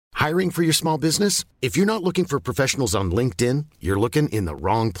Hiring for your small business? If you're not looking for professionals on LinkedIn, you're looking in the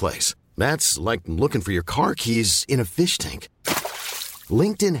wrong place. That's like looking for your car keys in a fish tank.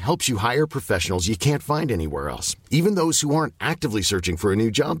 LinkedIn helps you hire professionals you can't find anywhere else, even those who aren't actively searching for a new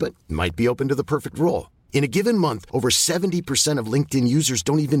job but might be open to the perfect role. In a given month, over 70% of LinkedIn users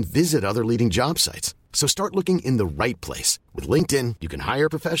don't even visit other leading job sites. So start looking in the right place. With LinkedIn, you can hire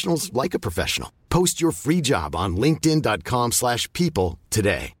professionals like a professional. Post your free job on linkedin.com/people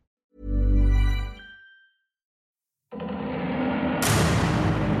today.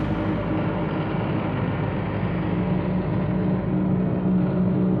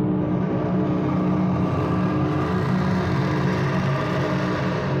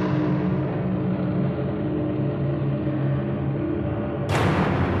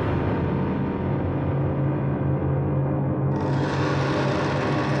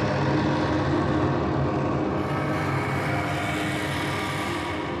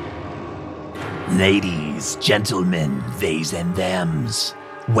 Ladies, gentlemen, theys and thems,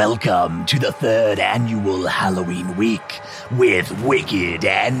 welcome to the third annual Halloween week with Wicked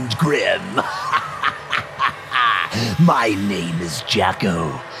and Grim. My name is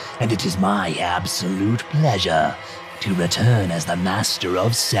Jacko, and it is my absolute pleasure to return as the Master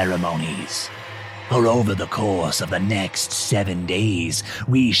of Ceremonies. For over the course of the next 7 days,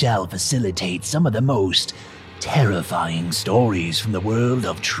 we shall facilitate some of the most terrifying stories from the world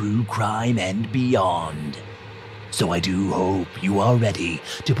of true crime and beyond. So I do hope you are ready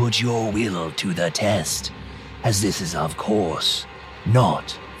to put your will to the test, as this is, of course,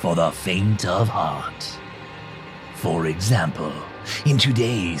 not for the faint of heart. For example, in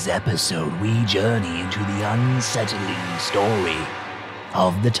today's episode, we journey into the unsettling story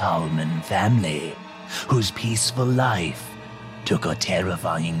of the Tallman family, whose peaceful life took a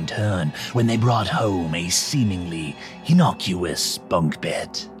terrifying turn when they brought home a seemingly innocuous bunk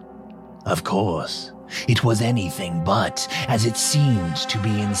bed. Of course, it was anything but, as it seemed to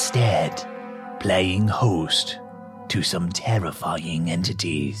be instead playing host to some terrifying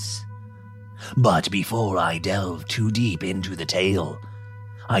entities. But before I delve too deep into the tale,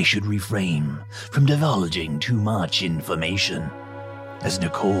 I should refrain from divulging too much information, as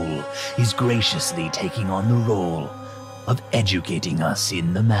Nicole is graciously taking on the role of educating us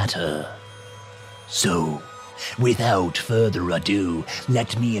in the matter. So, without further ado,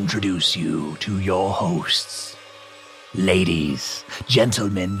 let me introduce you to your hosts. Ladies,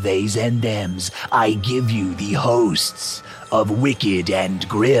 gentlemen, theys and thems, I give you the hosts of Wicked and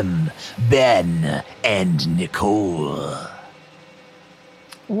Grim, Ben and Nicole.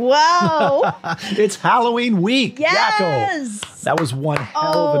 Wow. It's Halloween week, Yes. Jacko. That was one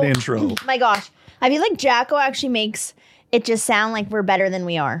hell of an intro. My gosh. I feel like Jacko actually makes it just sound like we're better than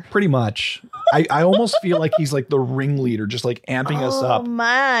we are. Pretty much. I almost feel like he's like the ringleader, just like amping us up. Oh,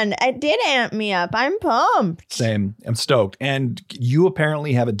 man. It did amp me up. I'm pumped. Same. I'm stoked. And you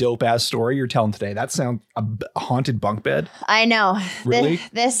apparently have a dope-ass story you're telling today. That sounds a haunted bunk bed. I know. Really?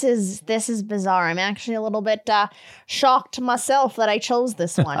 This is bizarre. I'm actually a little bit shocked myself that I chose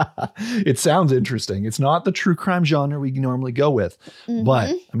this one. It sounds interesting. It's not the true crime genre we normally go with. But,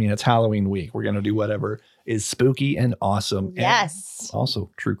 I mean, it's Halloween week. We're going to do whatever is spooky and awesome. Yes. And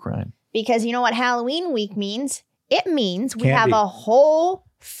also true crime. Because you know what Halloween week means? It means we Candy. have a whole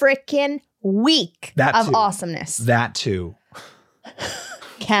freaking week of too. awesomeness. That too.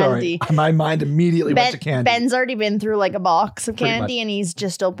 Candy. Sorry, my mind immediately went to candy. Ben's already been through like a box of Pretty candy much. and he's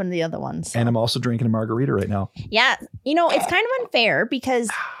just opened the other ones. And I'm also drinking a margarita right now. Yeah. You know, it's kind of unfair because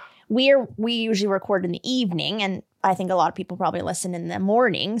we usually record in the evening, and I think a lot of people probably listen in the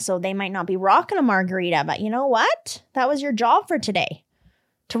morning, so they might not be rocking a margarita. But you know what? That was your job for today,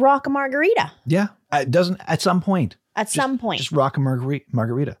 to rock a margarita. Yeah. It doesn't, at some point. Some point. Just rock a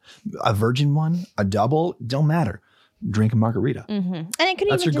margarita. A virgin one, a double, don't matter. Drink a margarita. Mm-hmm. And it could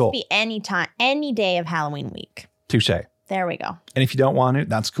That's even your just goal. be any time, any day of Halloween week. Touche. There we go. And if you don't want it,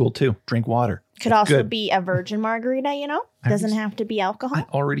 that's cool too. Drink water. Could It's also good. be a virgin margarita, you know? I Doesn't just- have to be alcohol. I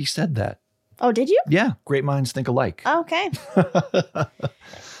already said that. Oh, did you? Yeah. Great minds think alike. Okay.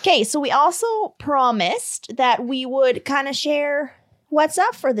 Okay, so we also promised that we would kind of share what's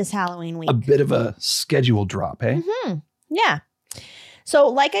up for this Halloween week. A bit of a schedule drop, eh? Yeah. So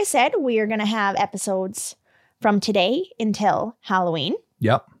like I said, we are going to have episodes from today until Halloween.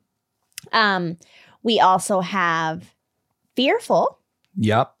 Yep. We also have Fearful.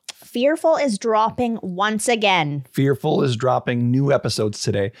 Yep. Fearful is dropping once again. Fearful is dropping new episodes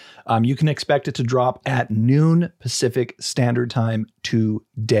today. You can expect it to drop at noon Pacific Standard Time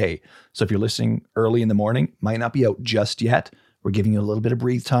today. So if you're listening early in the morning, might not be out just yet. We're giving you a little bit of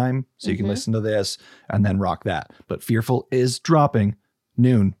breathe time so you can listen to this and then rock that. But Fearful is dropping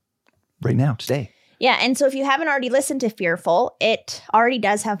noon right now, today. Yeah, and so if you haven't already listened to Fearful, it already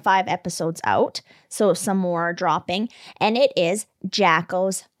does have 5 episodes out. So some more are dropping. And it is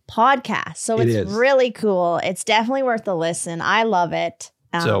Jacko's podcast. So it's really cool. It's definitely worth a listen. I love it.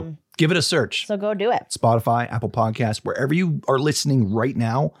 So give it a search. So go do it. Spotify, Apple Podcasts, wherever you are listening right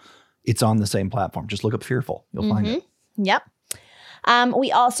now, it's on the same platform. Just look up Fearful. You'll find it. Yep.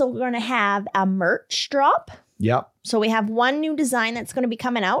 We also going to have a merch drop. Yep. So we have one new design that's going to be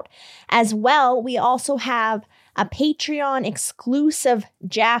coming out. As well, we also have a Patreon exclusive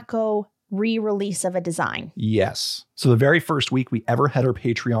Jacko re-release of a design. Yes. So the very first week we ever had our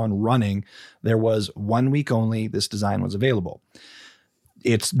Patreon running, there was 1 week only this design was available.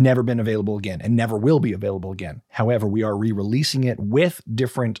 It's never been available again and never will be available again. However, we are re-releasing it with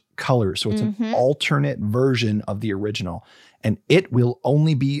different colors. So it's an alternate version of the original. And it will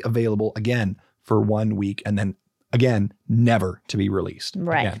only be available again for 1 week and then again, never to be released.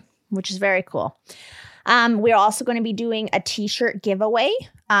 Right. Again. Which is very cool. We're also going to be doing a t-shirt giveaway,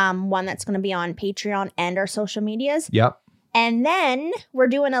 one that's going to be on Patreon and our social medias. Yep. And then we're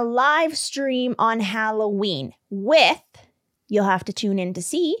doing a live stream on Halloween with, you'll have to tune in to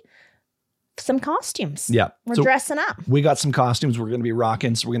see, some costumes. Yeah. We're So dressing up. we got some costumes we're going to be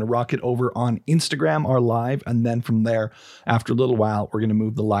rocking. So we're going to rock it over on Instagram, our live. And then from there, after a little while, we're going to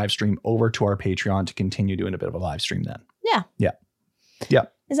move the live stream over to our Patreon to continue doing a bit of a live stream then. Yeah. Yeah. Yeah.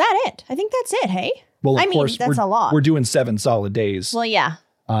 Is that it? I think that's it, hey? Well, of I mean, course, that's a lot. We're doing 7 solid days. Well, yeah.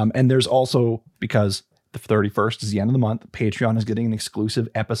 And there's also, because the 31st is the end of the month, Patreon is getting an exclusive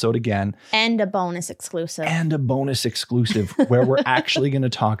episode again. And a bonus exclusive. Where we're actually going to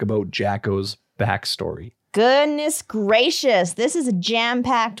talk about Jacko's backstory. Goodness gracious. This is a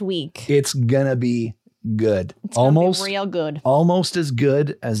jam-packed week. It's going to be good. It's gonna be real good. Almost as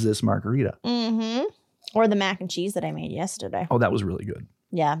good as this margarita. Mm-hmm. Or the mac and cheese that I made yesterday. Oh, that was really good.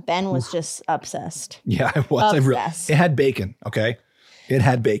 Yeah, Ben was just obsessed. Yeah, I was. Obsessed. It had bacon, okay? It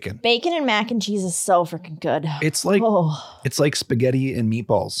had bacon. Bacon and mac and cheese is so freaking good. It's like spaghetti and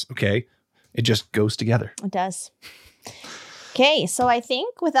meatballs, okay? It just goes together. It does. Okay, so I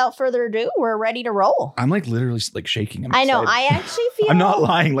think without further ado, we're ready to roll. I'm like literally like shaking. I know. I actually feel I'm not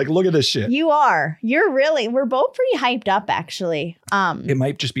lying. Like, look at this shit. You are. We're both pretty hyped up, actually. It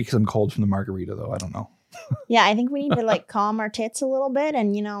might just be because I'm cold from the margarita, though. I don't know. Yeah, I think we need to like calm our tits a little bit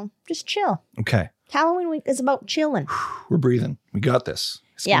and, just chill. Okay. Halloween week is about chilling. We're breathing. We got this.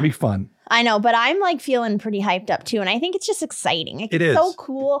 It's going to be fun. I know, but I'm like feeling pretty hyped up too. And I think it's just exciting. It is so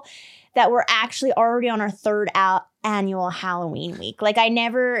cool that we're actually already on our 3rd annual Halloween week. Like I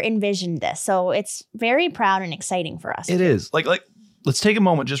never envisioned this. So it's very proud and exciting for us. It is. Like, let's take a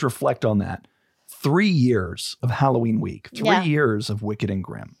moment, just reflect on that. 3 years of Halloween week, 3 years of Wicked and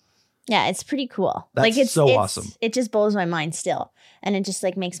Grim. Yeah, it's pretty cool. That's it's so awesome. It just blows my mind still. And it just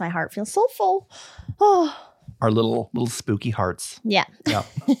like makes my heart feel so full. Oh. Our little spooky hearts. Yeah. Yeah.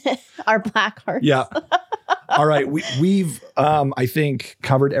 Our black hearts. Yeah. All right. We've I think,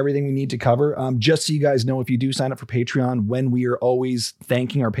 covered everything we need to cover. Just so you guys know, if you do sign up for Patreon, when we are always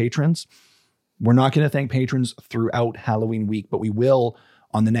thanking our patrons, we're not going to thank patrons throughout Halloween week, but we will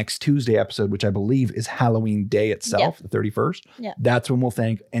on the next Tuesday episode, which I believe is Halloween Day itself, the 31st. Yeah. That's when we'll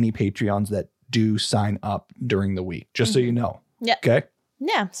thank any Patreons that do sign up during the week, just so you know. Yeah. Okay.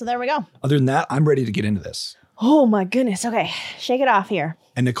 Yeah. So there we go. Other than that, I'm ready to get into this. Oh my goodness. Okay. Shake it off here.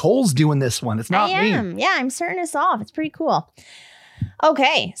 And Nicole's doing this one. It's not me. I am. Yeah. I'm starting us off. It's pretty cool.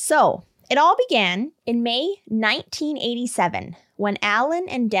 Okay. So it all began in May 1987 when Alan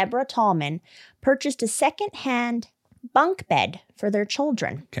and Deborah Tallman purchased a second-hand bunk bed for their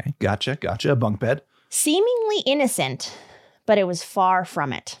children. Okay. Gotcha. A bunk bed. Seemingly innocent, but it was far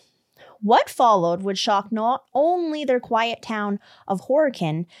from it. What followed would shock not only their quiet town of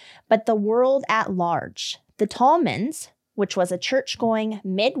Horicon, but the world at large. The Tallmans, which was a church-going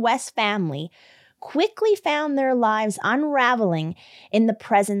Midwest family, quickly found their lives unraveling in the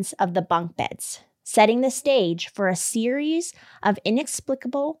presence of the bunk beds, setting the stage for a series of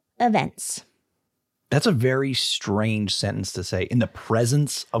inexplicable events. That's a very strange sentence to say, in the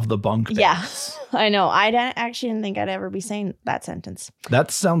presence of the bunk beds. Yeah, I know. I actually didn't think I'd ever be saying that sentence.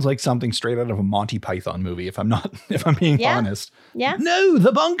 That sounds like something straight out of a Monty Python movie, if I'm being honest. Yeah. No,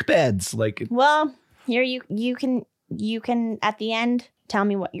 the bunk beds. Well, here you can at the end tell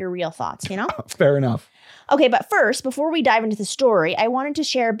me what your real thoughts, Fair enough. Okay, but first, before we dive into the story, I wanted to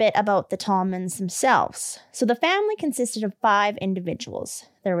share a bit about the Tallmans themselves. So the family consisted of 5 individuals.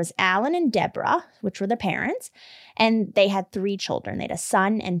 There was Alan and Deborah, which were the parents, and they had 3 children. They had a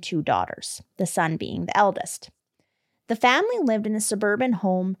son and 2 daughters, the son being the eldest. The family lived in a suburban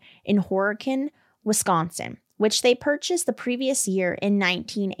home in Horicon, Wisconsin, which they purchased the previous year in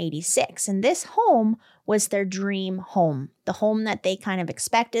 1986. And this home was their dream home, the home that they kind of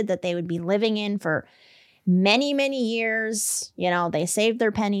expected that they would be living in for many, many years. You know, they saved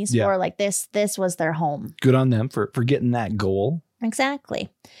their pennies for, like, this was their home. Good on them for getting that goal. Exactly.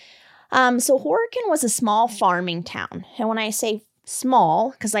 So Horicon was a small farming town. And when I say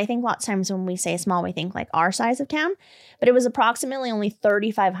small, because I think lots of times when we say small, we think like our size of town, but it was approximately only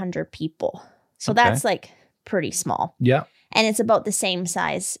 3,500 people. So that's like pretty small. Yeah. And it's about the same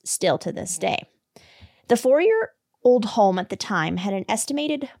size still to this day. The 4-year-old home at the time had an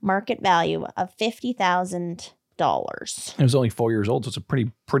estimated market value of $50,000. It was only 4 years old, so it's a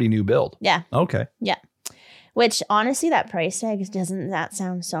pretty new build. Yeah. Okay. Yeah. Which, honestly, that price tag, doesn't that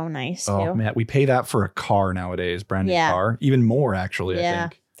sound so nice, too? Oh, man. We pay that for a car nowadays, brand new car. Even more, actually, I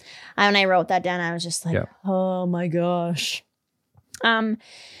think. When I wrote that down, I was just like, oh, my gosh.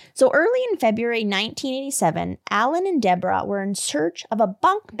 So early in February 1987, Alan and Deborah were in search of a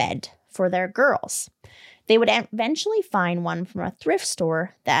bunk bed for their girls. They would eventually find one from a thrift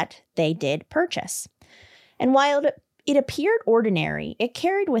store that they did purchase. And while it appeared ordinary, it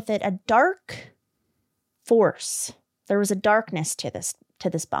carried with it a dark force. There was a darkness to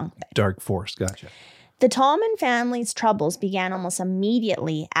this bunk bed. Dark force, gotcha. The Tallman family's troubles began almost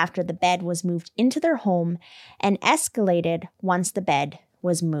immediately after the bed was moved into their home and escalated once the bed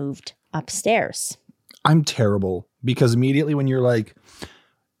was moved upstairs. I'm terrible because immediately when you're like,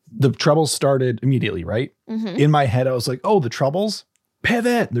 the troubles started immediately, right? Mm-hmm. In my head, I was like, oh, the troubles?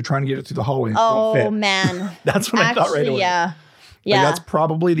 Pivot. They're trying to get it through the hallway. Oh, man. That's what I thought right away. Yeah. Like, that's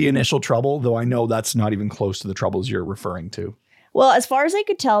probably the initial trouble, though I know that's not even close to the troubles you're referring to. Well, as far as I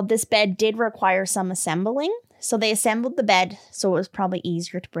could tell, this bed did require some assembling. So they assembled the bed, so it was probably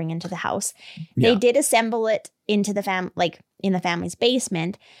easier to bring into the house. They did assemble it into the in the family's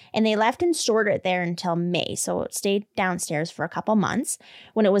basement, and they left and stored it there until May. So it stayed downstairs for a couple months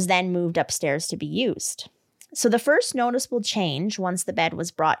when it was then moved upstairs to be used. So the first noticeable change once the bed was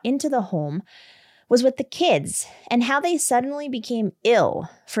brought into the home was with the kids and how they suddenly became ill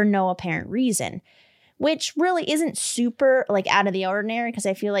for no apparent reason, which really isn't super out of the ordinary because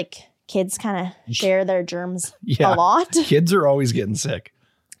I feel like kids kind of share their germs a lot. Kids are always getting sick.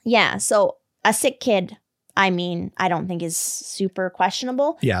 Yeah. So a sick kid, I don't think is super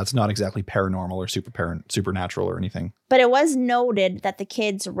questionable. Yeah. It's not exactly paranormal or supernatural or anything. But it was noted that the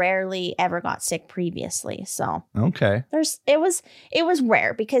kids rarely ever got sick previously. So okay. It was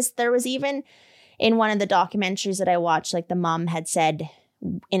rare because there was even in one of the documentaries that I watched, the mom had said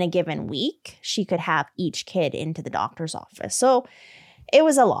in a given week, she could have each kid into the doctor's office. So it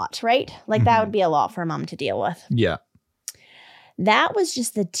was a lot, right? That would be a lot for a mom to deal with. Yeah. That was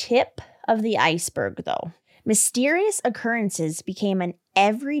just the tip of the iceberg, though. Mysterious occurrences became an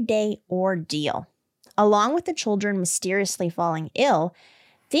everyday ordeal. Along with the children mysteriously falling ill,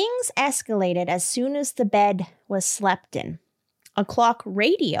 things escalated as soon as the bed was slept in. A clock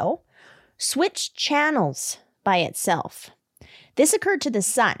radio switched channels by itself. This occurred to the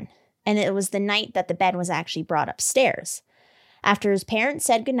son, and it was the night that the bed was actually brought upstairs. After his parents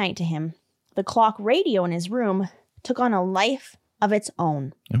said goodnight to him, the clock radio in his room took on a life of its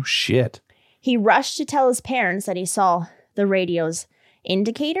own. Oh, shit. He rushed to tell his parents that he saw the radio's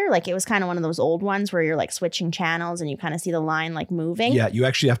indicator. It was kind of one of those old ones where you're switching channels and you kind of see the line moving. Yeah, you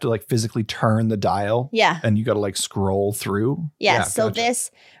actually have to physically turn the dial. Yeah. And you got to scroll through. Yeah, so gotcha.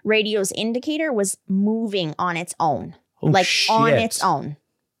 This radio's indicator was moving on its own. Oh, shit. On its own.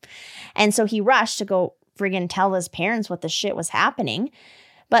 And so he rushed to go friggin' tell his parents what the shit was happening.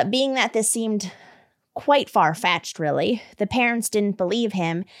 But being that this seemed quite far-fetched, really, the parents didn't believe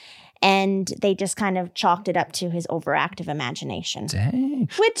him. And they just kind of chalked it up to his overactive imagination. Dang.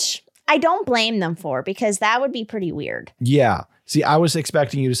 Which I don't blame them for because that would be pretty weird. Yeah. See, I was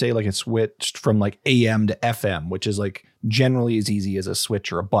expecting you to say it switched from AM to FM, which is generally as easy as a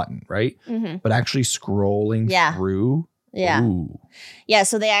switch or a button, right? Mm-hmm. But actually scrolling through. Yeah. Ooh. Yeah.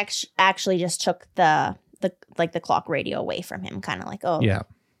 So they actually just took the clock radio away from him, kind of yeah,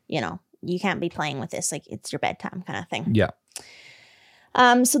 you can't be playing with this. It's your bedtime kind of thing. Yeah.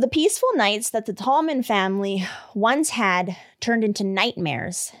 So the peaceful nights that the Tallman family once had turned into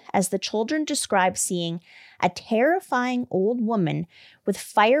nightmares as the children described seeing a terrifying old woman with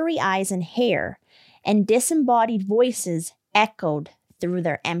fiery eyes and hair and disembodied voices echoed through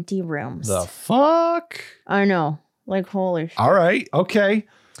their empty rooms. The fuck? I know. Holy shit. All right. Okay.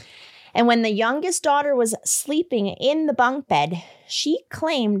 And when the youngest daughter was sleeping in the bunk bed, she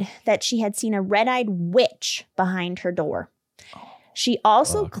claimed that she had seen a red-eyed witch behind her door. She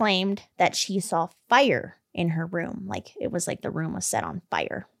also claimed that she saw fire in her room. It was the room was set on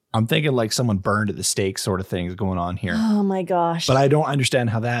fire. I'm thinking like someone burned at the stake sort of things going on here. Oh my gosh. But I don't understand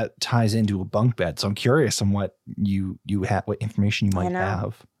how that ties into a bunk bed. So I'm curious on what you have, what information you might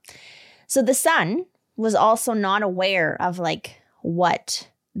have. So the son was also not aware of like what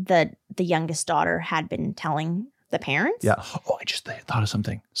the youngest daughter had been telling the parents. Yeah. Oh, I just thought of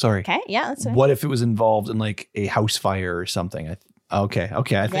something. Sorry. Okay. Yeah. That's right. What if it was involved in like a house fire or something? Okay. I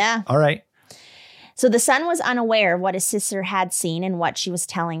think, yeah. All right. So the son was unaware of what his sister had seen and what she was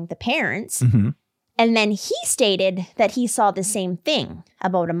telling the parents. Mm-hmm. And then he stated that he saw the same thing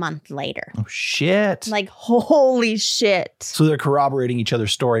about a month later. Oh, shit. Like, holy shit. So they're corroborating each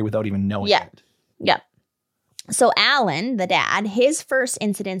other's story without even knowing it. Yeah. So Alan, the dad, his first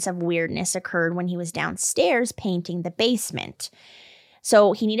incidents of weirdness occurred when he was downstairs painting the basement.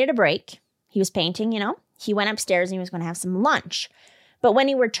 So he needed a break. He was painting, He went upstairs and he was going to have some lunch. But when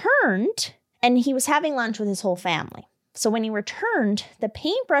he returned, and he was having lunch with his whole family. So when he returned, the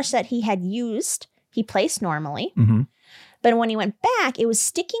paintbrush that he had used, he placed normally. Mm-hmm. But when he went back, it was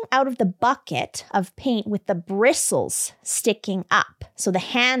sticking out of the bucket of paint with the bristles sticking up. So the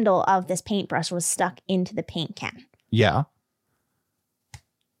handle of this paintbrush was stuck into the paint can. Yeah.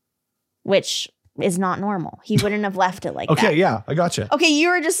 Which is not normal. He wouldn't have left it like that. Okay, yeah, I gotcha. Okay, you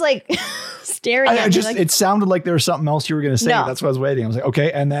were just like staring at me. It sounded like there was something else you were going to say. No. That's what I was waiting. I was like,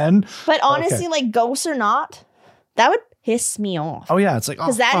 okay, and then? But honestly, like ghosts or not, that would piss me off. Oh, yeah, it's like,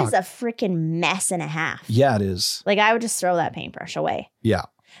 because that is a freaking mess and a half. Yeah, it is. Like, I would just throw that paintbrush away. Yeah.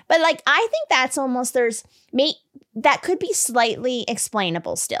 But, like, I think that's almost, that could be slightly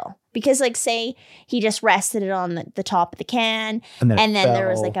explainable still. Because, like, say he just rested it on the top of the can, and then there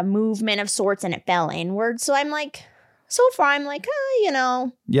was, like, a movement of sorts, and it fell inward. So I'm like,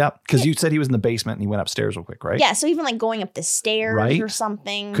 Yeah, because you said he was in the basement and he went upstairs real quick, right? Yeah, so even, like, going up the stairs or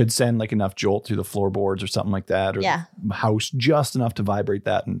something. Could send, like, enough jolt through the floorboards or something like that. Or the house just enough to vibrate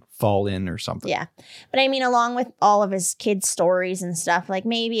that and fall in or something. Yeah. But, I mean, along with all of his kids' stories and stuff, like,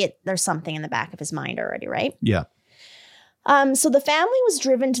 maybe there's something in the back of his mind already, right? Yeah. So the family was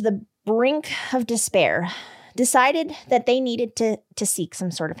driven to the brink of despair, decided that they needed to seek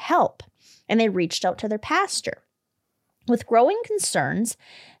some sort of help, and they reached out to their pastor. With growing concerns,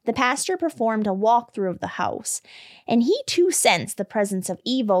 the pastor performed a walkthrough of the house, and he too sensed the presence of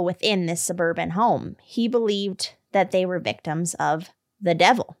evil within this suburban home. He believed that they were victims of the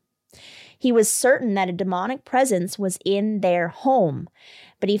devil. He was certain that a demonic presence was in their home,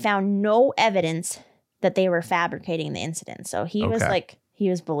 but he found no evidence that they were fabricating the incident. So he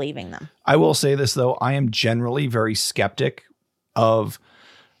was believing them. I will say this, though. I am generally very skeptic of,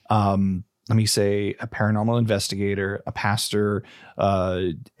 let me say, a paranormal investigator, a pastor,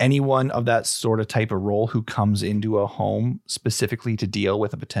 anyone of that sort of type of role who comes into a home specifically to deal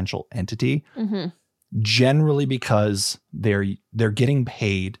with a potential entity. Mm-hmm. Generally because they're getting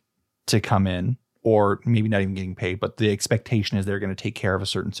paid to come in, or maybe not even getting paid, but the expectation is they're going to take care of a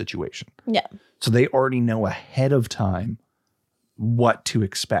certain situation. Yeah. So they already know ahead of time what to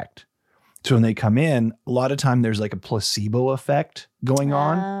expect. So when they come in, a lot of time there's like a placebo effect going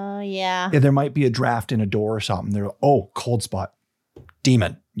on. Oh, yeah. There might be a draft in a door or something. They're, cold spot,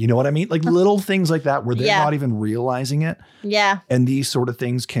 demon. You know what I mean? Like little things like that where they're not even realizing it. Yeah. And these sort of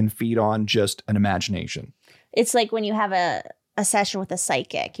things can feed on just an imagination. It's like when you have a session with a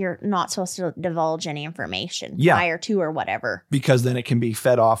psychic, you're not supposed to divulge any information prior to or whatever. Because then it can be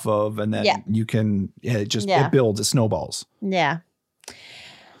fed off of, and then you can, it builds, it snowballs. Yeah.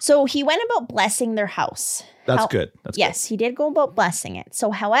 So he went about blessing their house. That's good. Yes, he did go about blessing it.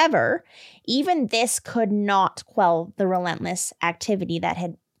 So, however, even this could not quell the relentless activity that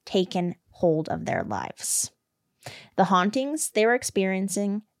had taken hold of their lives. The hauntings they were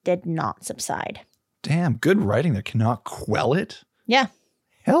experiencing did not subside. Damn, good writing that cannot quell it. Yeah.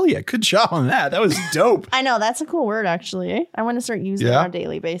 Hell yeah, good job on that. That was dope. I know, that's a cool word, actually. Eh? I want to start using it on a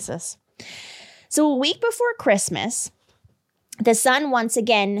daily basis. So a week before Christmas, the son once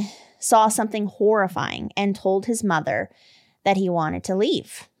again saw something horrifying and told his mother that he wanted to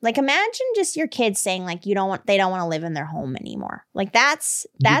leave. Like, imagine just your kids saying, like, they don't want to live in their home anymore. Like, that's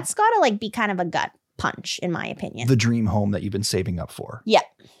got to, like, be kind of a gut punch, in my opinion. The dream home that you've been saving up for. Yeah.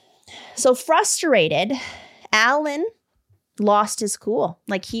 So frustrated, Alan lost his cool.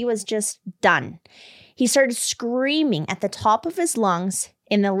 Like, he was just done. He started screaming at the top of his lungs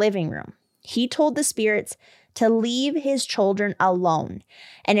in the living room. He told the spirits to leave his children alone.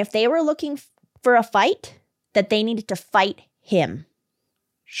 And if they were looking for a fight, that they needed to fight him.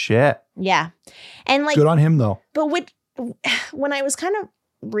 Shit. Yeah. And like, good on him though. But when I was kind of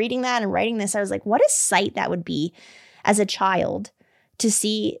reading that and writing this, I was like, what a sight that would be as a child to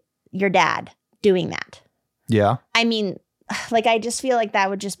see your dad doing that. Yeah. I mean, like, I just feel like that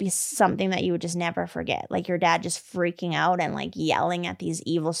would just be something that you would just never forget. Like your dad just freaking out and like yelling at these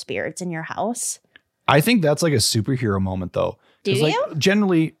evil spirits in your house. I think that's like a superhero moment though. Do like, you?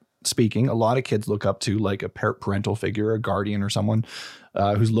 Generally speaking, a lot of kids look up to like a parental figure, a guardian or someone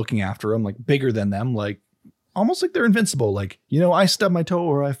who's looking after them, like bigger than them, like almost like they're invincible. Like, I stub my toe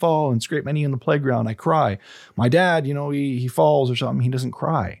or I fall and scrape my knee in the playground. I cry. My dad, he falls or something. He doesn't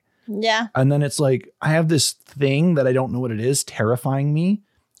cry. Yeah. And then it's like, I have this thing that I don't know what it is terrifying me.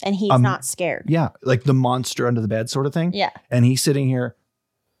 And he's not scared. Yeah. Like the monster under the bed sort of thing. Yeah. And he's sitting here,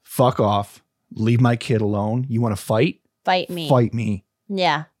 fuck off, leave my kid alone. You want to fight? Fight me. Fight me.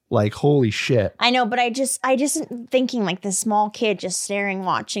 Yeah. Like, holy shit. I know, but I just thinking like this small kid just staring,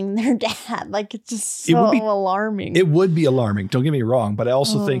 watching their dad. Like, it's just so alarming. It would be alarming. Don't get me wrong. But I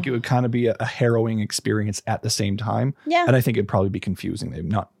also think it would kind of be a harrowing experience at the same time. Yeah. And I think it'd probably be confusing. They're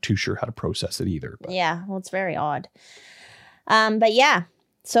not too sure how to process it either. But. Yeah. Well, it's very odd. But yeah.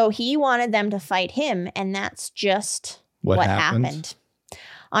 So he wanted them to fight him. And that's just what happened.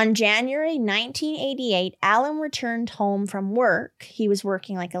 On January 1988, Alan returned home from work. He was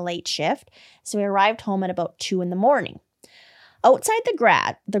working like a late shift, so he arrived home at about 2 a.m. Outside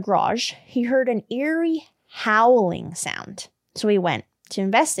the garage, he heard an eerie howling sound, so he went to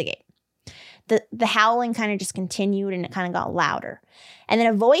investigate. The howling kind of just continued, and it kind of got louder. And then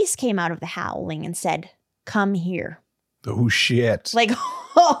a voice came out of the howling and said, "Come here." Oh, shit. Like,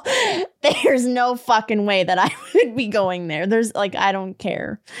 there's no fucking way that I would be going there. There's like, I don't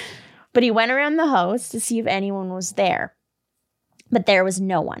care. But he went around the house to see if anyone was there. But there was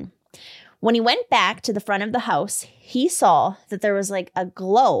no one. When he went back to the front of the house, he saw that there was like a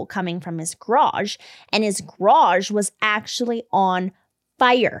glow coming from his garage. And his garage was actually on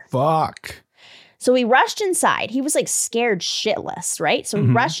fire. Fuck. So he rushed inside. He was like scared shitless, right? So he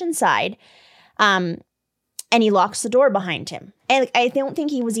rushed inside. And he locks the door behind him. And I don't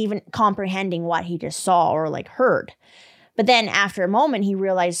think he was even comprehending what he just saw or like heard. But then after a moment, he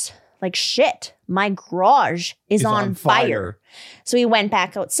realized, like, shit, my garage is on fire. So he went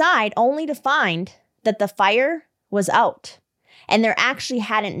back outside only to find that the fire was out. And there actually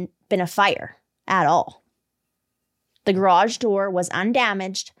hadn't been a fire at all. The garage door was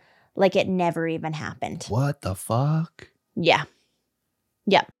undamaged, like it never even happened. What the fuck? Yeah.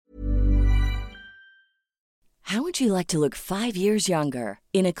 Yeah. How would you like to look 5 years younger?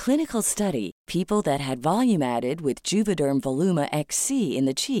 In a clinical study, people that had volume added with Juvederm Voluma XC in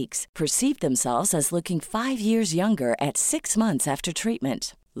the cheeks perceived themselves as looking 5 years younger at 6 months after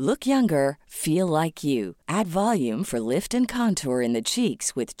treatment. Look younger, feel like you. Add volume for lift and contour in the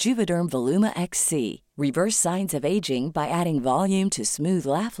cheeks with Juvederm Voluma XC. Reverse signs of aging by adding volume to smooth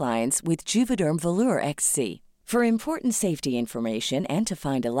laugh lines with Juvederm Volure XC. For important safety information and to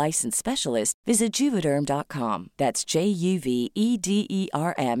find a licensed specialist, visit Juvederm.com. That's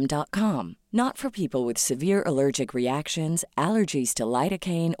JUVEDERM.com. Not for people with severe allergic reactions, allergies to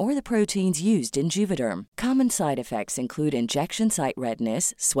lidocaine, or the proteins used in Juvederm. Common side effects include injection site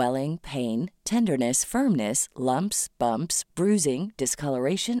redness, swelling, pain, tenderness, firmness, lumps, bumps, bruising,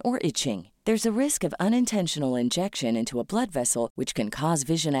 discoloration, or itching. There's a risk of unintentional injection into a blood vessel, which can cause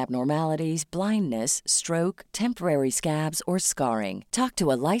vision abnormalities, blindness, stroke, temporary scabs, or scarring. Talk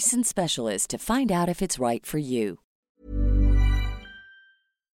to a licensed specialist to find out if it's right for you.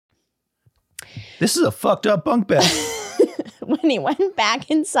 This is a fucked up bunk bed. When he went back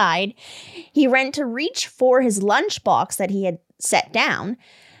inside, he ran to reach for his lunchbox that he had set down,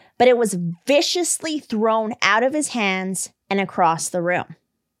 but it was viciously thrown out of his hands and across the room.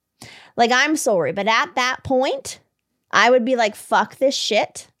 Like, I'm sorry, but at that point, I would be like, fuck this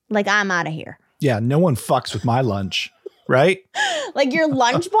shit. Like, I'm out of here. Yeah, no one fucks with my lunch, right? Like, your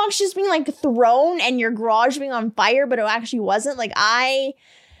lunchbox just being like thrown and your garage being on fire, but it actually wasn't. Like, I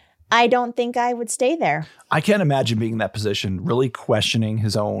don't think I would stay there. I can't imagine being in that position, really questioning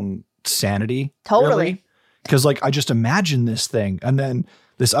his own sanity. Totally. Because, like, I just imagine this thing and then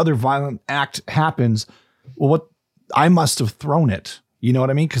this other violent act happens. Well, what? I must have thrown it. You know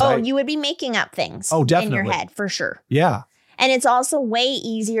what I mean? You would be making up things definitely. in your head, for sure. Yeah. And it's also way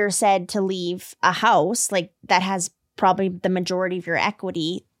easier said to leave a house like that has probably the majority of your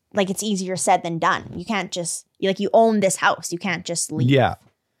equity. Like, it's easier said than done. You can't just, you own this house. You can't just leave. Yeah.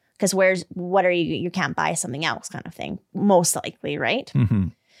 Because you can't buy something else kind of thing. Most likely, right? Mm-hmm.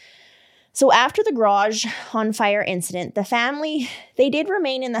 So after the garage on fire incident, the family, they did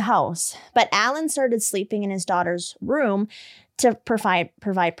remain in the house. But Alan started sleeping in his daughter's room to provide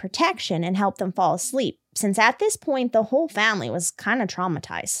protection and help them fall asleep, since at this point, the whole family was kind of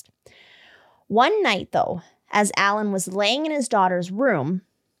traumatized. One night, though, as Alan was laying in his daughter's room,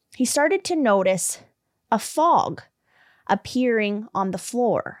 he started to notice a fog appearing on the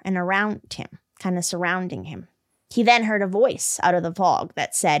floor and around him, kind of surrounding him. He then heard a voice out of the fog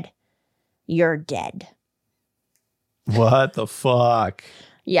that said, "You're dead." What the fuck?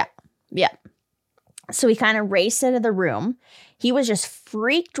 Yeah. So he kind of raced out of the room. He was just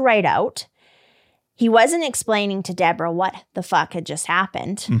freaked right out. He wasn't explaining to Deborah what the fuck had just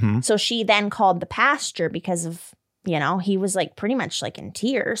happened. Mm-hmm. So she then called the pastor because of, he was like pretty much like in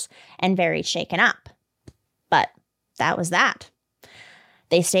tears and very shaken up. But that was that.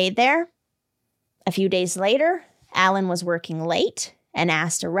 They stayed there. A few days later, Alan was working late and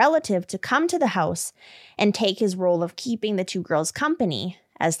asked a relative to come to the house and take his role of keeping the two girls company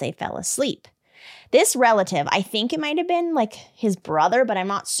as they fell asleep. This relative, I think it might have been like his brother, but I'm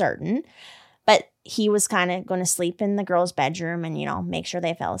not certain. But he was kind of going to sleep in the girls' bedroom and, make sure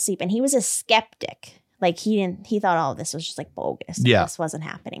they fell asleep. And he was a skeptic. Like he thought, oh, this was just like bogus. Yeah. This wasn't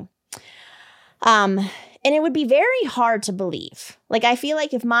happening. And it would be very hard to believe. Like, I feel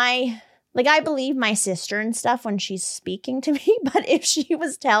like I believe my sister and stuff when she's speaking to me, but if she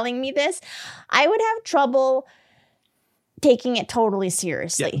was telling me this, I would have trouble taking it totally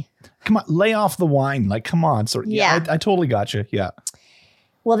seriously. Yeah. Come on, lay off the wine. Like, come on. So Yeah. I totally got you. Yeah.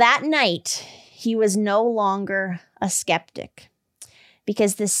 Well, that night, he was no longer a skeptic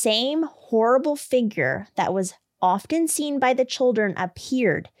because the same horrible figure that was often seen by the children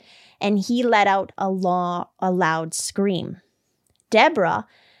appeared, and he let out a loud scream. Deborah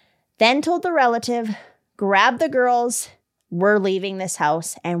then told the relative, "Grab the girls. We're leaving this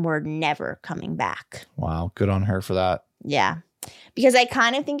house and we're never coming back." Wow. Good on her for that. Yeah. Because I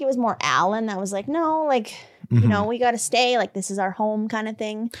kind of think it was more Alan that was like, no, like, we got to stay. Like, this is our home kind of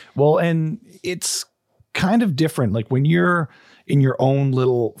thing. Well, and it's kind of different. Like when you're in your own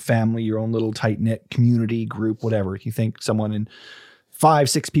little family, your own little tight-knit community group, whatever, you think someone in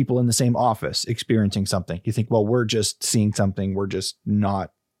 5-6 people in the same office experiencing something. You think, well, we're just seeing something. We're just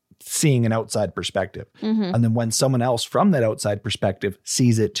not seeing an outside perspective. Mm-hmm. And then when someone else from that outside perspective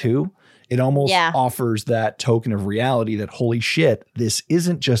sees it too, it almost offers that token of reality that, holy shit, this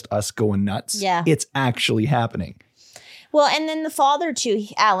isn't just us going nuts. Yeah. It's actually happening. Well, and then the father too,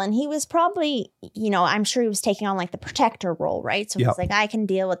 Alan, he was probably, I'm sure he was taking on like the protector role, right? So he's like, I can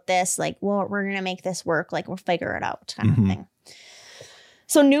deal with this. Like, well, we're going to make this work. Like, we'll figure it out kind of thing.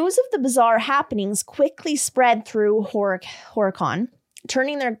 So news of the bizarre happenings quickly spread through Horicon,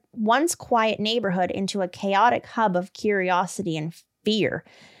 turning their once quiet neighborhood into a chaotic hub of curiosity and fear.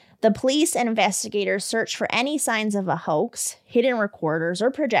 The police and investigators searched for any signs of a hoax, hidden recorders, or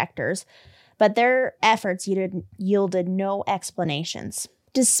projectors, but their efforts yielded no explanations.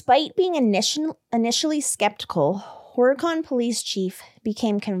 Despite being initially skeptical, Horicon police chief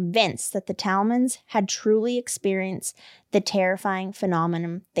became convinced that the Tallmans had truly experienced the terrifying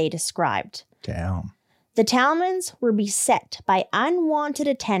phenomenon they described. Damn. The Tallmans were beset by unwanted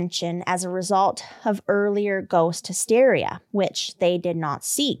attention as a result of earlier ghost hysteria, which they did not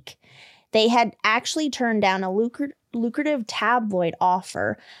seek. They had actually turned down a lucrative tabloid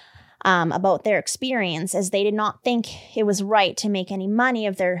offer about their experience, as they did not think it was right to make any money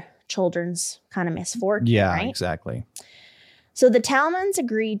of their children's kind of misfortune. Yeah, right? exactly. So the Tallmans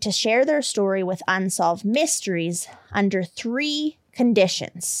agreed to share their story with Unsolved Mysteries under 3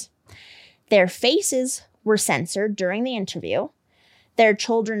 conditions. Their faces were censored during the interview. Their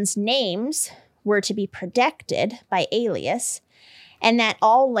children's names were to be protected by alias, and that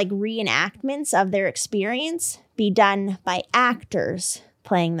all reenactments of their experience be done by actors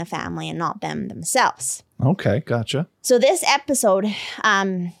playing the family and not them themselves. Okay, gotcha. So this episode,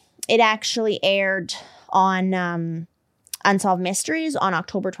 it actually aired on Unsolved Mysteries on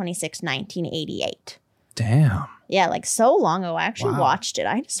October 26, 1988. Damn. Yeah, so long ago. I actually watched it.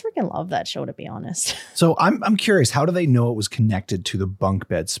 I just freaking love that show, to be honest. So I'm curious, how do they know it was connected to the bunk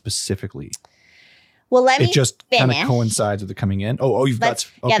bed specifically? Well, let me It just kind of finish. coincides with the coming in. Oh, you've got.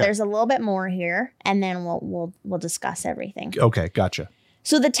 Okay. Yeah, there's a little bit more here, and then we'll discuss everything. Okay, gotcha.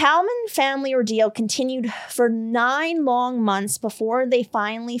 So the Tallman family ordeal continued for 9 long months before they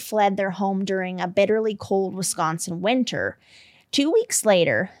finally fled their home during a bitterly cold Wisconsin winter. 2 weeks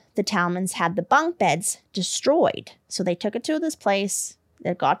later, the Tallmans had the bunk beds destroyed. So they took it to this place,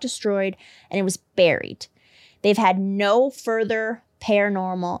 it got destroyed, and it was buried. They've had no further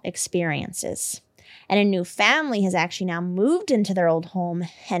paranormal experiences. And a new family has actually now moved into their old home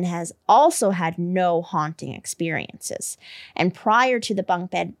and has also had no haunting experiences. And prior to the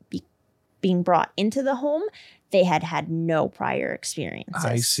bunk bed being brought into the home, they had had no prior experiences.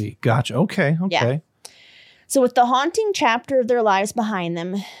 I see. Gotcha. Okay. Yeah. So with the haunting chapter of their lives behind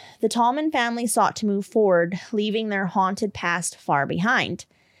them, the Tallman family sought to move forward, leaving their haunted past far behind.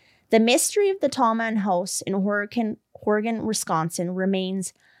 The mystery of the Tallman house in Horicon, Wisconsin,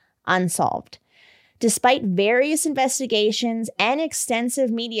 remains unsolved. Despite various investigations and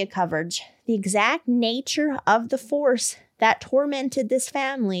extensive media coverage, the exact nature of the force that tormented this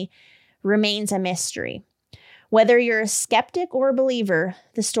family remains a mystery. Whether you're a skeptic or a believer,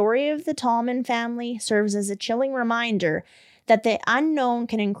 the story of the Tallman family serves as a chilling reminder that the unknown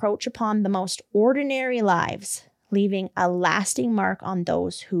can encroach upon the most ordinary lives, leaving a lasting mark on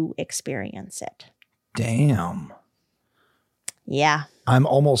those who experience it. Damn. Yeah. I'm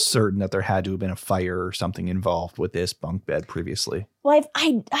almost certain that there had to have been a fire or something involved with this bunk bed previously. Well,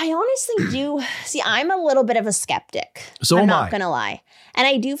 I honestly do. See, I'm a little bit of a skeptic. So I'm am not I. going to lie. And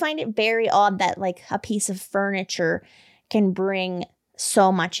I do find it very odd that like a piece of furniture can bring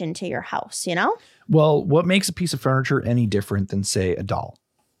so much into your house, you know? Well, what makes a piece of furniture any different than, say, a doll?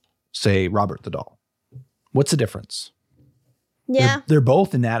 Say, Robert the doll. What's the difference? Yeah, They're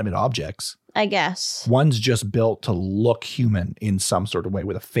both inanimate objects. I guess. One's just built to look human in some sort of way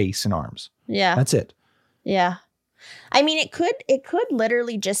with a face and arms. Yeah. That's it. Yeah. I mean, it could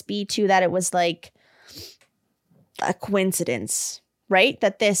literally just be too that it was like a coincidence, right?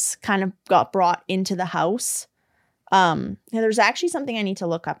 That this kind of got brought into the house. There's actually something I need to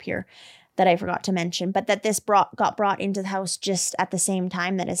look up here that I forgot to mention, but that this got brought into the house just at the same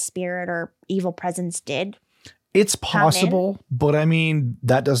time that a spirit or evil presence did. It's possible, but I mean,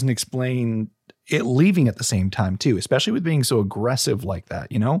 that doesn't explain it leaving at the same time too, especially with being so aggressive like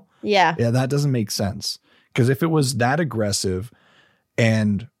that, you know? Yeah. Yeah, that doesn't make sense. Because if it was that aggressive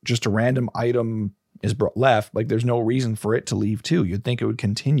and just a random item is left, like there's no reason for it to leave too. You'd think it would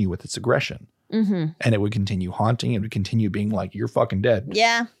continue with its aggression. Mm-hmm. And it would continue haunting. It would continue being like, you're fucking dead.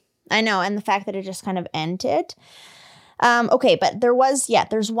 Yeah, I know. And the fact that it just kind of ended. Okay, but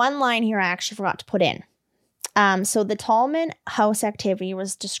there's one line here I actually forgot to put in. So the Tallman house activity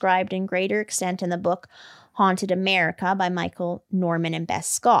was described in greater extent in the book Haunted America by Michael Norman and Bess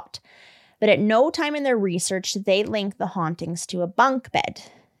Scott. But at no time in their research did they link the hauntings to a bunk bed.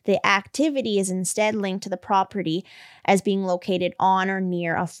 The activity is instead linked to the property as being located on or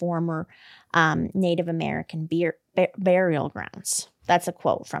near a former Native American burial grounds. That's a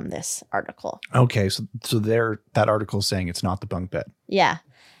quote from this article. Okay, so that article is saying it's not the bunk bed. Yeah.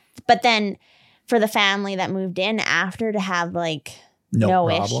 But then for the family that moved in after to have like no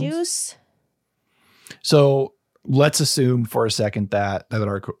issues. So let's assume for a second that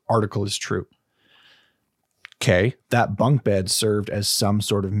article is true. Okay, that bunk bed served as some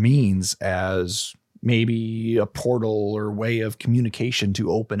sort of means, as maybe a portal or way of communication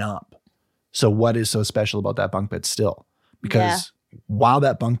to open up. So what is so special about that bunk bed still? Because while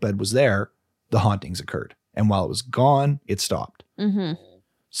that bunk bed was there, the hauntings occurred. And while it was gone, it stopped. Mm-hmm.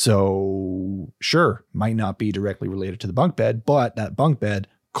 So sure, might not be directly related to the bunk bed, but that bunk bed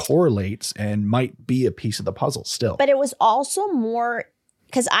correlates and might be a piece of the puzzle still. But it was also more,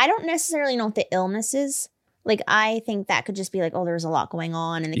 because I don't necessarily know what the illness is. Like, I think that could just be like, oh, there was a lot going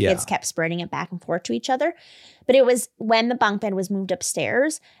on and the kids kept spreading it back and forth to each other. But it was when the bunk bed was moved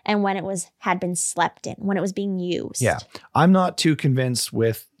upstairs and when it had been slept in, when it was being used. Yeah. I'm not too convinced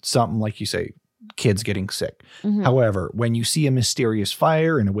with something like you say, kids getting sick. Mm-hmm. However, when you see a mysterious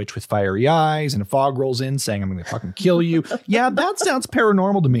fire and a witch with fiery eyes and a fog rolls in saying, I'm going to fucking kill you. Yeah, that sounds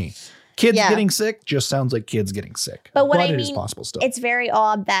paranormal to me. Kids getting sick just sounds like kids getting sick. But what I it mean, is possible still. It's very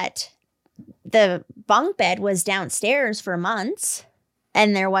odd that the bunk bed was downstairs for months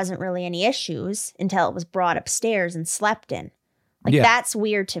and there wasn't really any issues until it was brought upstairs and slept in. Like, that's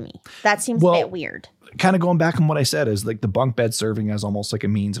weird to me. That seems a bit weird. Kind of going back on what I said is like the bunk bed serving as almost like a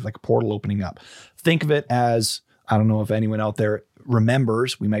means of like a portal opening up. Think of it as, I don't know if anyone out there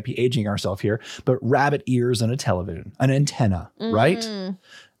remembers, we might be aging ourselves here, but rabbit ears on a television, an antenna, right?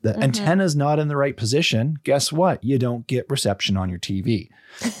 The antenna's not in the right position. Guess what? You don't get reception on your TV.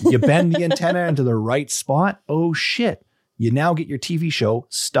 You bend the antenna into the right spot. Oh shit. You now get your TV show,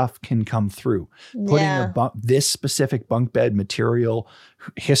 stuff can come through. Putting this specific bunk bed material,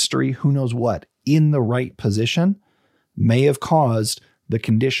 history, who knows what, in the right position may have caused the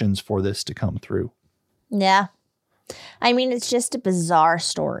conditions for this to come through. Yeah. I mean, it's just a bizarre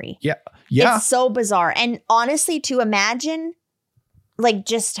story. Yeah. Yeah. It's so bizarre. And honestly, to imagine like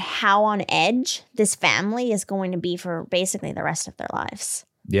just how on edge this family is going to be for basically the rest of their lives.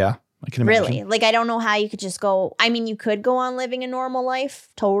 Yeah. I can imagine. Really? Like, I don't know how you could just go. I mean, you could go on living a normal life,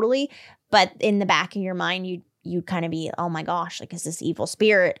 totally. But in the back of your mind, you'd kind of be, oh my gosh, like, is this evil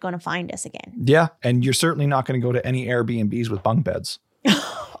spirit going to find us again? Yeah. And you're certainly not going to go to any Airbnbs with bunk beds.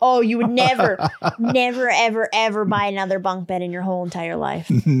 Oh, you would never, ever, ever buy another bunk bed in your whole entire life.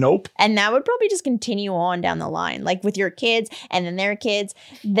 Nope. And that would probably just continue on down the line. Like with your kids and then their kids,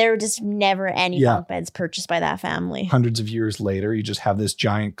 there were just never any bunk beds purchased by that family. Hundreds of years later, you just have this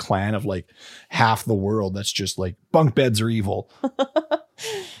giant clan of like half the world that's just like bunk beds are evil.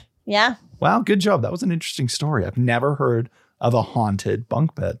 Yeah. Wow, good job. That was an interesting story. I've never heard of a haunted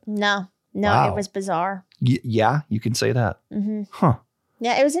bunk bed. No, Wow. It was bizarre. Yeah, you can say that. Mm-hmm. Huh.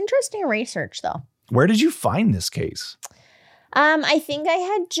 Yeah, it was interesting research though. Where did you find this case? I think I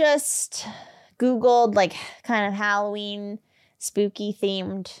had just Googled like kind of Halloween spooky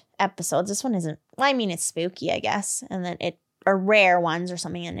themed episodes. This one isn't, well, I mean, it's spooky, I guess. And then or rare ones or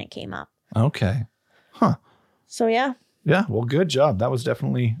something, and it came up. Okay. Huh. So yeah. Yeah, well, good job. That was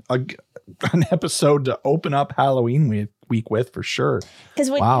definitely an episode to open up Halloween week with for sure.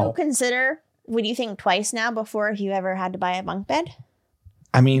 Because would you think twice now before if you ever had to buy a bunk bed?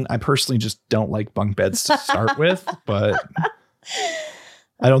 I mean, I personally just don't like bunk beds to start with, but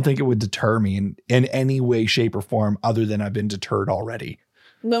I don't think it would deter me in any way, shape, or form other than I've been deterred already.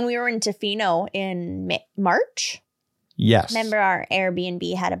 When we were in Tofino in March, yes. remember our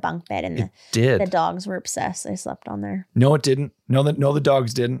Airbnb had a bunk bed and the dogs were obsessed. They slept on there. No, it didn't. No, the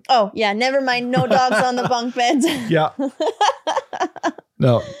dogs didn't. Oh, yeah. Never mind. No dogs on the bunk beds. Yeah.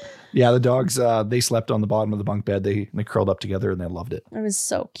 No. Yeah, the dogs, they slept on the bottom of the bunk bed. They curled up together and they loved it. It was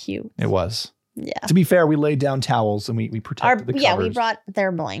so cute. It was. Yeah. To be fair, we laid down towels and we protected the covers. Yeah, we brought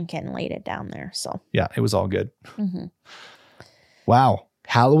their blanket and laid it down there. So yeah, it was all good. Mm-hmm. Wow.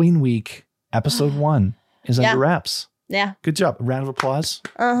 Halloween week, episode 1 is under wraps. Yeah. Good job. A round of applause.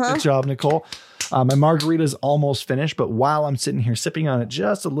 Uh-huh. Good job, Nicole. My margarita is almost finished, but while I'm sitting here sipping on it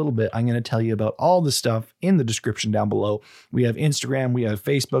just a little bit, I'm going to tell you about all the stuff in the description down below. We have Instagram, we have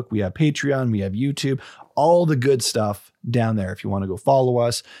Facebook, we have Patreon, we have YouTube, all the good stuff down there. If you want to go follow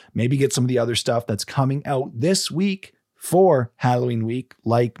us, maybe get some of the other stuff that's coming out this week for Halloween week,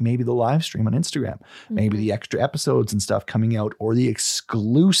 like maybe the live stream on Instagram, maybe the extra episodes and stuff coming out, or the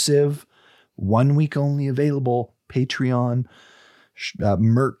exclusive 1 week only available Patreon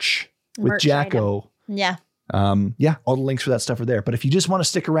merch with Jacko. Item. Yeah. Yeah, all the links for that stuff are there. But if you just want to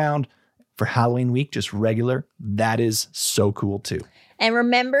stick around for Halloween week, just regular, that is so cool too. And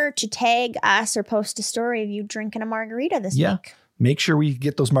remember to tag us or post a story of you drinking a margarita this week. Make sure we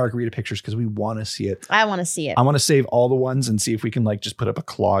get those margarita pictures because we want to see it. I want to see it. I want to save all the ones and see if we can like just put up a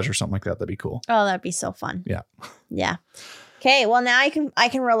collage or something like that. That'd be cool. Oh, that'd be so fun. Yeah. Yeah. Okay. Well, now I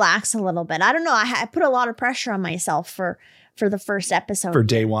can relax a little bit. I don't know. I put a lot of pressure on myself for the first episode. For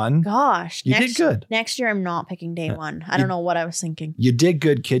day 1. Gosh. You did good. Next year, I'm not picking day 1. I don't know what I was thinking. You did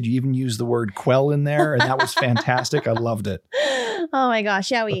good, kid. You even used the word quell in there, and that was fantastic. I loved it. Oh my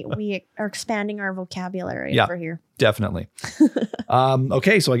gosh. Yeah, we are expanding our vocabulary over here. Definitely.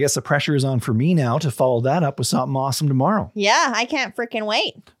 Okay, so I guess the pressure is on for me now to follow that up with something awesome tomorrow. Yeah, I can't freaking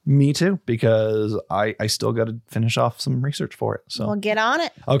wait. Me too, because I still got to finish off some research for it. So we'll get on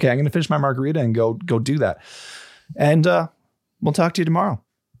it. Okay, I'm going to finish my margarita and go do that. And we'll talk to you tomorrow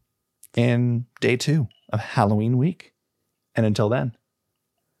in day 2 of Halloween week. And until then.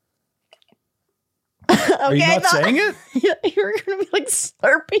 Okay, are you not saying it? You were going to be like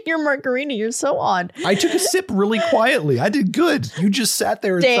slurping your margarita. You're so odd. I took a sip really quietly. I did good. You just sat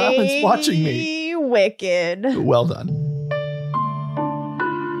there in silence watching me. Wicked. Well done.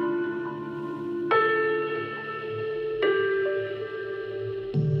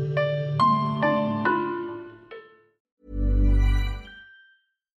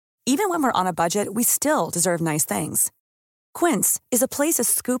 Even when we're on a budget, we still deserve nice things. Quince is a place to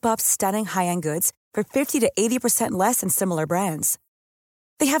scoop up stunning high-end goods for 50 to 80% less than similar brands.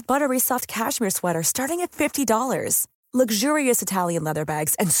 They have buttery soft cashmere sweaters starting at $50, luxurious Italian leather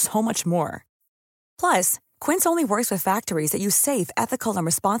bags, and so much more. Plus, Quince only works with factories that use safe, ethical, and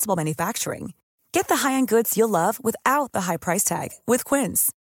responsible manufacturing. Get the high-end goods you'll love without the high price tag with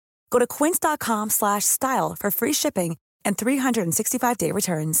Quince. Go to quince.com/style for free shipping and 365-day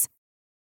returns.